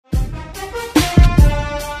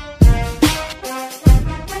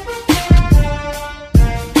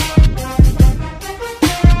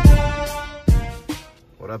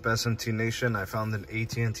up, SMT Nation? I found an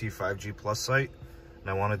AT&T 5G Plus site, and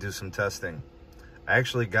I want to do some testing. I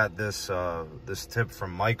actually got this this tip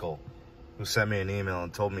from Michael, who sent me an email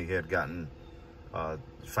and told me he had gotten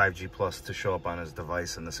 5G Plus to show up on his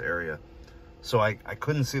device in this area. So I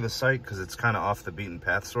couldn't see the site because it's kind of off the beaten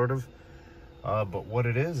path, sort of. But what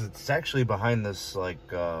it is, it's actually behind this,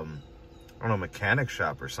 like, I don't know, mechanic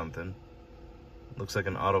shop or something. Looks like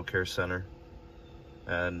an auto care center.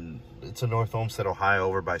 And it's in North Olmsted, Ohio,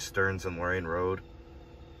 over by Stearns and Lorraine Road.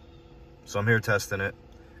 So I'm here testing it.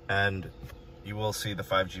 And you will see the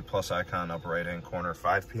 5G Plus icon up right-hand corner,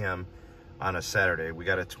 5 p.m. on a Saturday. We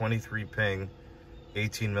got a 23 ping,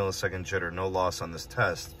 18 millisecond jitter, no loss on this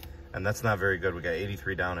test. And that's not very good. We got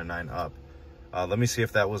 83 down and 9 up. Let me see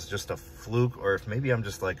if that was just a fluke or if maybe I'm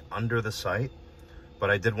just like under the site. But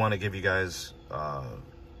I did want to give you guys,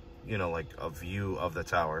 you know, like a view of the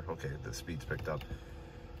tower. Okay, the speed's picked up.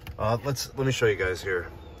 Let me show you guys here.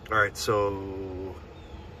 All right, so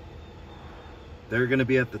they're gonna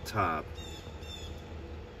be at the top,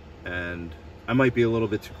 and I might be a little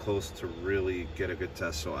bit too close to really get a good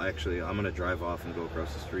test. So I'm gonna drive off and go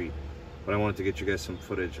across the street. But I wanted to get you guys some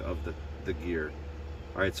footage of the gear.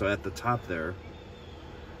 All right, so at the top there,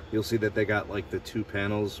 you'll see that they got like the 2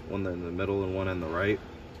 panels, one in the middle and one on the right.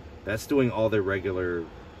 That's doing all their regular,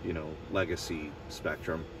 you know, legacy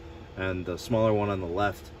spectrum. And the smaller one on the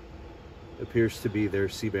left appears to be their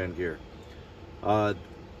C Band gear.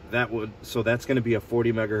 So that's going to be a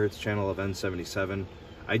 40 megahertz channel of N77.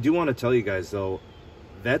 I do want to tell you guys though,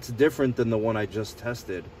 that's different than the one I just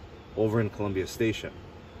tested over in Columbia Station.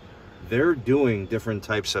 They're doing different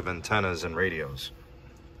types of antennas and radios.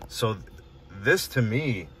 So this, to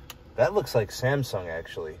me, that looks like Samsung,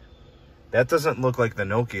 actually. That doesn't look like the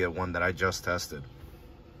Nokia one that I just tested.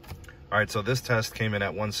 All right, so this test came in at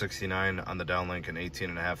 169 on the downlink and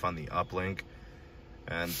 18.5 on the uplink,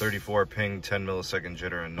 and 34 ping, 10 millisecond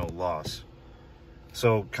jitter, and no loss.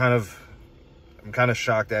 So I'm kind of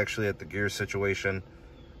shocked actually at the gear situation,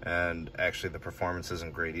 and actually the performance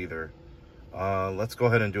isn't great either. Let's go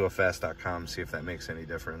ahead and do a fast.com, see if that makes any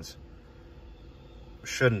difference.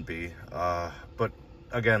 Shouldn't be, but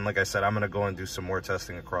again, like I said, I'm gonna go and do some more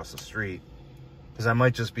testing across the street because I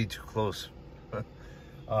might just be too close.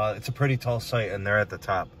 It's a pretty tall site, and they're at the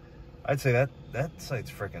top. I'd say that site's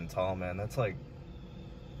freaking tall, man. That's like,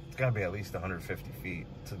 it's gotta be at least 150 feet.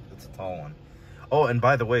 It's a tall one. Oh, and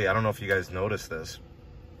by the way, I don't know if you guys noticed this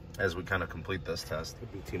as we kind of complete this test.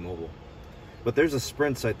 It'd be T-Mobile, but there's a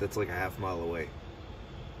Sprint site that's like a half mile away.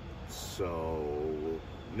 So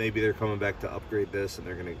maybe they're coming back to upgrade this and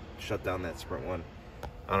they're gonna shut down that Sprint one.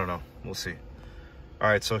 I don't know, we'll see. All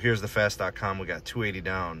right, so here's the fast.com. We got 280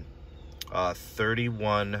 down,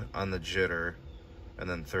 31 on the jitter, and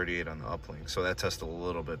then 38 on the uplink. So that tested a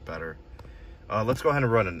little bit better. Let's go ahead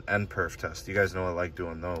and run an Perf test. You guys know I like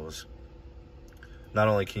doing those. Not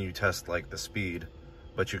only can you test like the speed,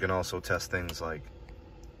 but you can also test things like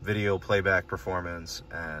video playback performance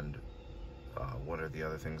and what are the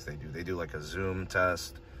other things they do? They do like a zoom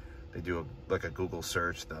test. They do like a Google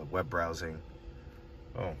search, the web browsing.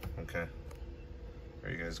 Oh, okay.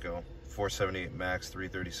 There you guys go. 478 max,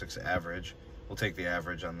 336 average. We'll take the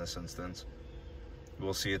average on this instance.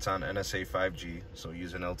 We'll see it's on NSA 5G, so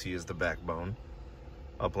using LTE as the backbone.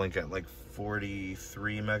 Uplink at like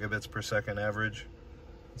 43 megabits per second average.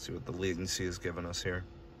 Let's see what the latency is giving us here.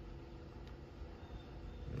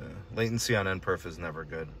 Yeah. Latency on NPerf is never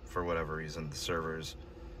good for whatever reason. The servers,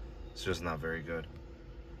 it's just not very good.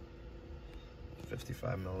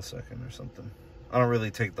 55 millisecond or something. I don't really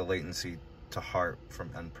take the latency to heart from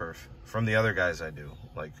NPerf. From the other guys I do,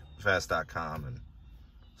 like fast.com and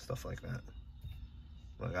stuff like that.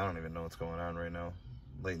 Like, I don't even know what's going on right now.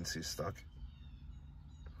 Latency's stuck.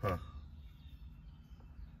 Huh.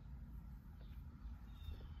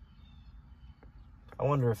 I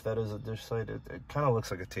wonder if that is a Dish site. It kind of looks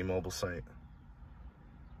like a T-Mobile site.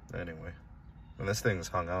 Anyway, and this thing's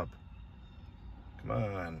hung up. Come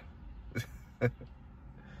on.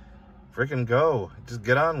 Freaking go. Just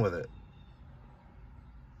get on with it.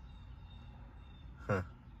 Huh.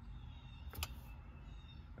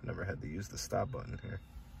 I never had to use the stop button here.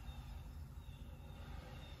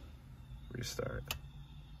 Restart.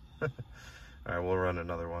 All right, we'll run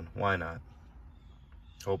another one. Why not?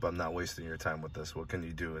 Hope I'm not wasting your time with this. What can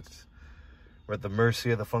you do? We're at the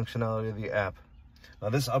mercy of the functionality of the app. Now,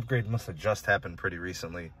 this upgrade must have just happened pretty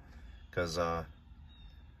recently, because I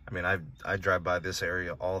mean, I drive by this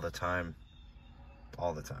area all the time,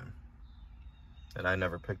 and I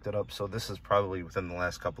never picked it up. So this is probably within the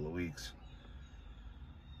last couple of weeks.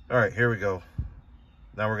 All right, here we go.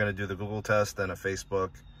 Now we're gonna do the Google test, then a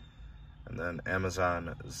Facebook, and then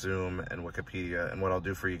Amazon, Zoom, and Wikipedia. And what I'll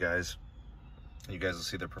do for you guys will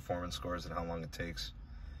see the performance scores and how long it takes.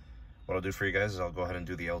 What I'll do for you guys is I'll go ahead and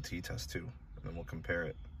do the Lte test too, and then we'll compare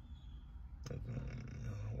it.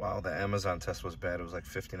 Wow, the Amazon test was bad. It was like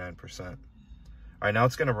 59%. All right, now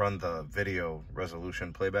it's going to run the video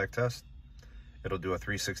resolution playback test. It'll do a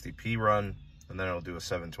 360p run, and then it'll do a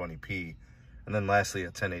 720p, and then lastly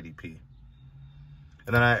a 1080p.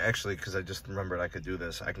 And then I actually, because I just remembered I could do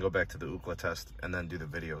this, I can go back to the ookla test and then do the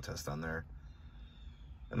video test on there.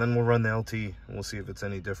 And then we'll run the Lte, and we'll see if it's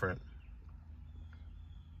any different.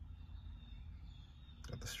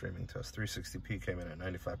 Got the streaming test. 360p came in at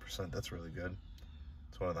 95%. That's really good.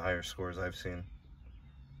 It's one of the higher scores I've seen.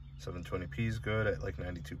 720p is good at like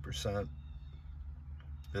 92%.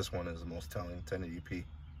 This one is the most telling, 1080p.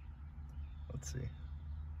 Let's see.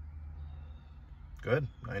 Good,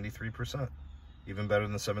 93%. Even better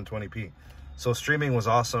than the 720p. So streaming was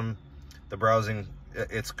awesome. The browsing,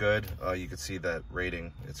 it's good. You can see that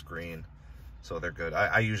rating, it's green. So they're good.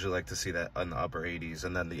 I usually like to see that in the upper 80s.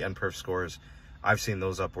 And then the NPerf scores, I've seen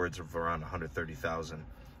those upwards of around 130,000.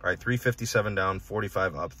 All right, 357 down,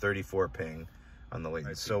 45 up, 34 ping on the latency.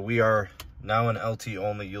 Right, so we are now in Lte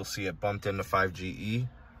only. You'll see it bumped into 5GE.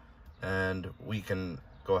 And we can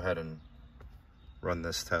go ahead and run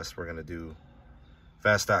this test. We're going to do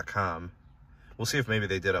fast.com. We'll see if maybe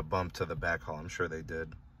they did a bump to the backhaul. I'm sure they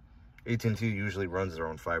did. AT&T usually runs their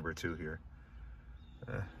own fiber too here.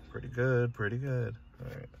 Pretty good, pretty good.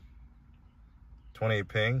 All right. 28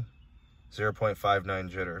 ping, 0.59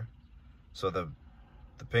 jitter. So the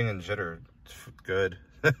ping and jitter, good.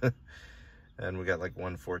 And we got like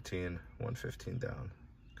 114, 115 down.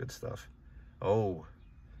 Good stuff. Oh,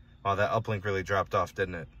 that uplink really dropped off,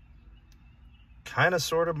 didn't it? Kind of,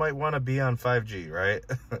 sort of might want to be on 5G, right?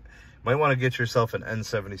 Might want to get yourself an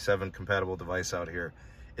N77 compatible device out here.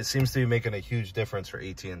 It seems to be making a huge difference for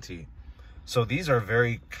AT&T. So these are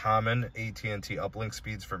very common AT&T uplink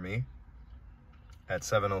speeds for me at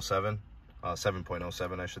 707,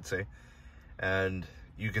 7.07 I should say. And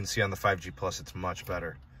you can see on the 5G Plus it's much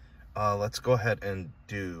better. Let's go ahead and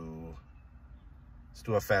let's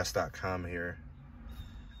do a fast.com here.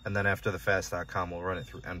 And then after the fast.com, we'll run it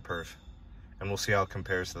through NPerf. And we'll see how it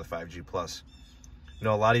compares to the 5G Plus. You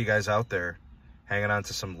know, a lot of you guys out there hanging on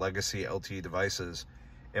to some legacy LTE devices,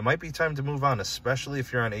 it might be time to move on, especially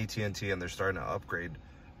if you're on AT&T and they're starting to upgrade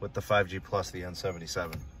with the 5G Plus, the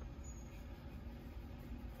N77.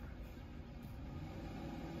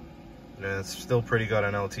 And it's still pretty good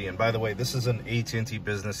on LTE. And by the way, this is an AT&T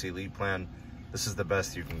Business Elite plan. This is the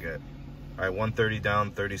best you can get. All right, 130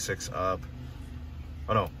 down, 36 up.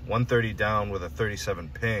 Oh no, 130 down with a 37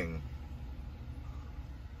 ping.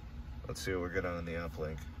 Let's see what we're getting on the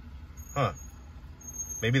uplink. Huh.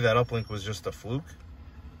 Maybe that uplink was just a fluke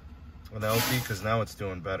on the LTE, because now it's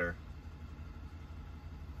doing better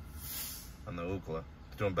on the ookla.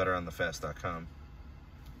 It's doing better on the fast.com.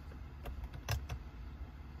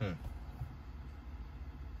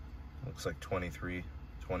 Looks like 23,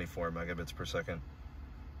 24 megabits per second.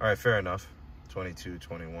 All right, fair enough. 22,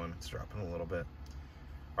 21. It's dropping a little bit.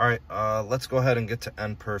 All right, let's go ahead and get to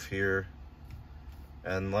NPerf here.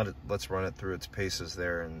 And let's run it through its paces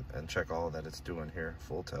there and check all that it's doing here.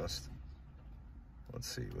 Full test. Let's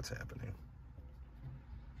see what's happening.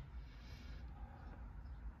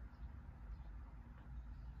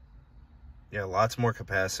 Yeah, lots more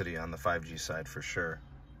capacity on the 5G side for sure.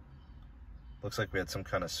 Looks like we had some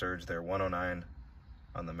kind of surge there. 109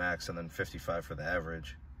 on the max and then 55 for the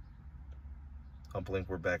average. Uplink,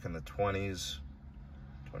 we're back in the 20s.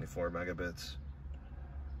 24 megabits.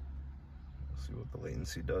 See what the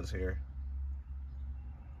latency does here.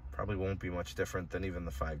 Probably won't be much different than even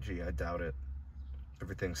the 5G. I doubt it.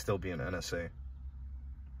 Everything's still being NSA.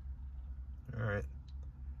 All right.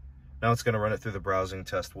 Now it's going to run it through the browsing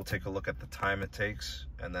test. We'll take a look at the time it takes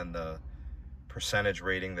and then the percentage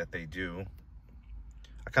rating that they do.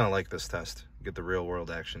 I kind of like this test. Get the real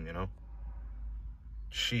world action, you know?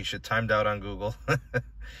 Sheesh, it timed out on Google.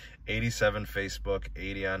 87 Facebook,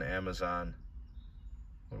 80 on Amazon.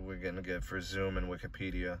 What are we going to get for Zoom and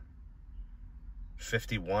Wikipedia?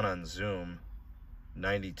 51 on Zoom.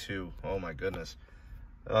 92. Oh my goodness.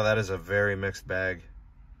 Oh, that is a very mixed bag.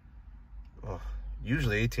 Oh,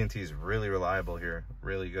 usually AT&T is really reliable here.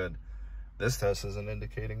 Really good. This test isn't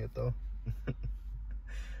indicating it though.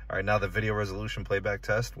 All right, now the video resolution playback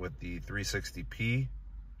test with the 360p,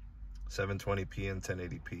 720p, and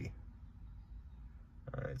 1080p.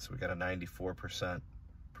 All right, so we got a 94%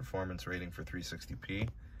 performance rating for 360p,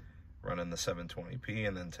 running the 720p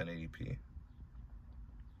and then 1080p.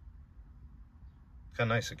 Kind of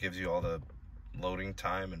nice. It gives you all the loading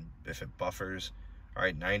time and if it buffers. All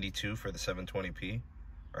right, 92 for the 720p.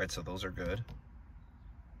 All right, so those are good.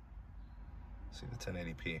 See the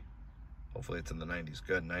 1080p. Hopefully it's in the 90s.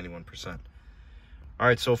 Good, 91%. All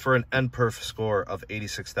right, so for an NPerf score of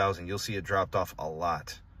 86,000, you'll see it dropped off a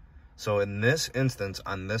lot. So in this instance,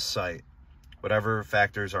 on this site, whatever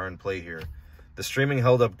factors are in play here, the streaming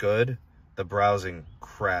held up good. The browsing,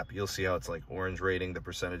 crap. You'll see how it's like orange rating. The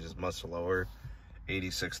percentage is much lower.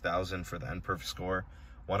 86,000 for the NPerf score.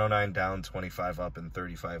 109 down, 25 up, and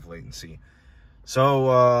 35 latency.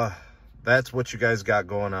 So that's what you guys got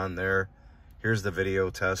going on there. Here's the video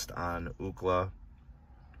test on Ookla.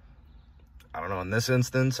 I don't know, in this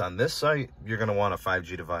instance, on this site, you're going to want a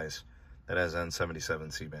 5G device that has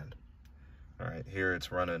N77 C band. All right, here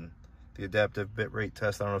it's running the adaptive bitrate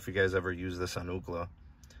test. I don't know if you guys ever use this on Ookla.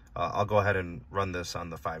 I'll go ahead and run this on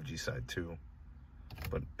the 5G side too,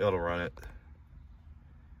 but it'll run it.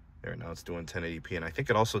 There, now it's doing 1080p, and I think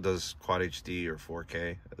it also does Quad HD or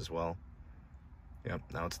 4K as well. Yep,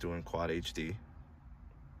 now it's doing Quad HD.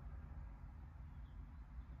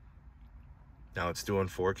 Now it's doing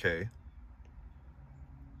 4K.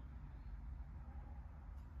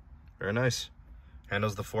 Very nice.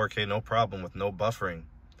 Handles the 4K no problem with no buffering.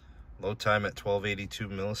 Load time at 1282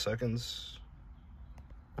 milliseconds,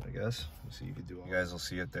 I guess. So you could do all. You guys will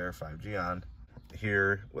see it there, 5G on.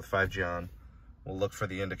 Here with 5G on, we'll look for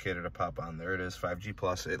the indicator to pop on. There it is, 5G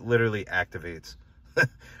plus. It literally activates.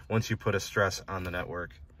 Once you put a stress on the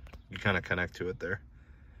network, you kind of connect to it there.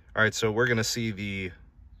 All right, so we're gonna see the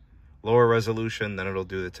lower resolution, then it'll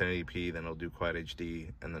do the 1080p, then it'll do Quad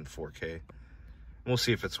HD, and then 4K. We'll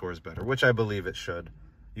see if it scores better, which I believe it should.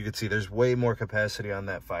 You can see there's way more capacity on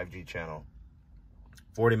that 5G channel.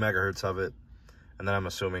 40 megahertz of it. And then I'm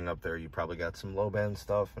assuming up there you probably got some low band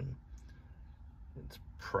stuff, and it's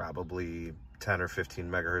probably 10 or 15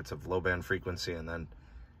 megahertz of low band frequency, and then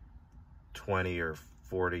 20 or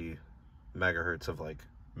 40 megahertz of like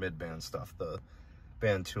mid band stuff, the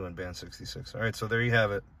band 2 and band 66. All right, so there you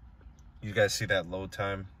have it. You guys see that load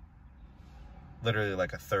time? Literally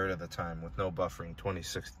like a third of the time with no buffering,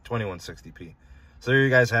 2160p. So there you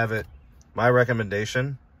guys have it. My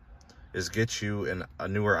recommendation is get you a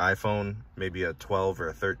newer iPhone, maybe a 12 or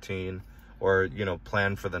a 13, or, you know,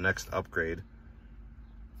 plan for the next upgrade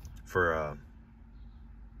for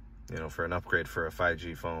you know, for an upgrade for a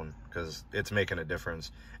 5G phone, because it's making a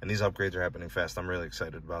difference. And these upgrades are happening fast. I'm really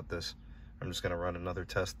excited about this. I'm just gonna run another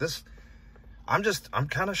test. I'm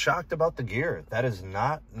kind of shocked about the gear. That is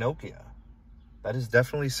not Nokia. That is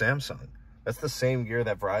definitely Samsung. That's the same gear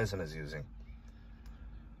that Verizon is using.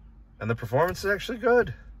 And the performance is actually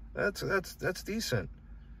good. That's decent.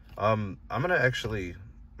 I'm gonna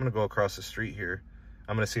go across the street here.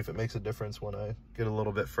 I'm gonna see if it makes a difference when I get a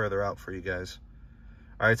little bit further out for you guys.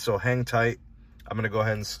 All right, so hang tight. I'm gonna go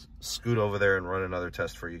ahead and scoot over there and run another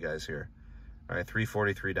test for you guys here. All right,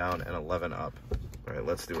 343 down and 11 up. All right,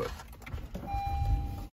 let's do it.